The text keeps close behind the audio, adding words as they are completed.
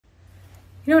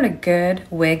You know what a good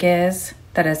wig is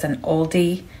that is an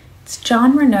oldie? It's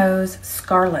Jon Renau's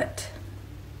Scarlett.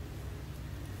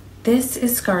 This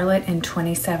is Scarlett in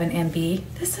 27 MB.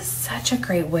 This is such a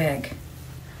great wig.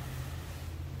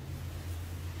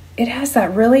 It has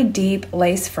that really deep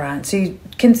lace front, so you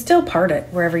can still part it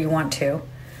wherever you want to.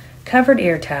 Covered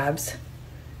ear tabs,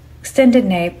 extended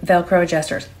nape, Velcro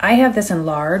adjusters. I have this in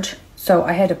large, so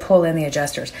I had to pull in the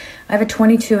adjusters. I have a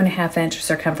 22.5-inch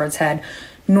circumference head.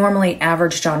 Normally,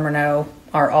 average Jon Renau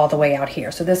are all the way out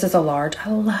here. So this is a large. I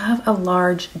love a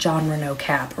large Jon Renau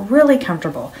cap. Really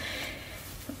comfortable.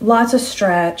 Lots of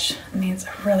stretch. I mean, it's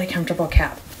a really comfortable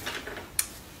cap.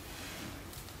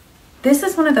 This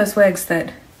is one of those wigs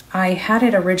that I had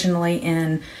it originally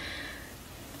in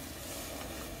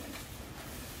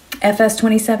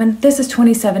FS27. This is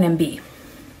 27 MB.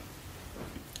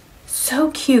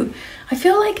 So cute. I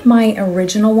feel like my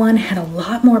original one had a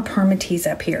lot more permatease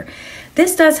up here.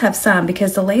 This does have some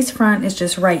because the lace front is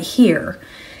just right here.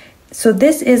 So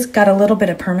this is got a little bit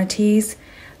of permatease,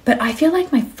 but I feel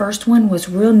like my first one was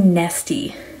real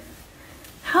nesty.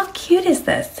 How cute is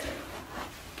this?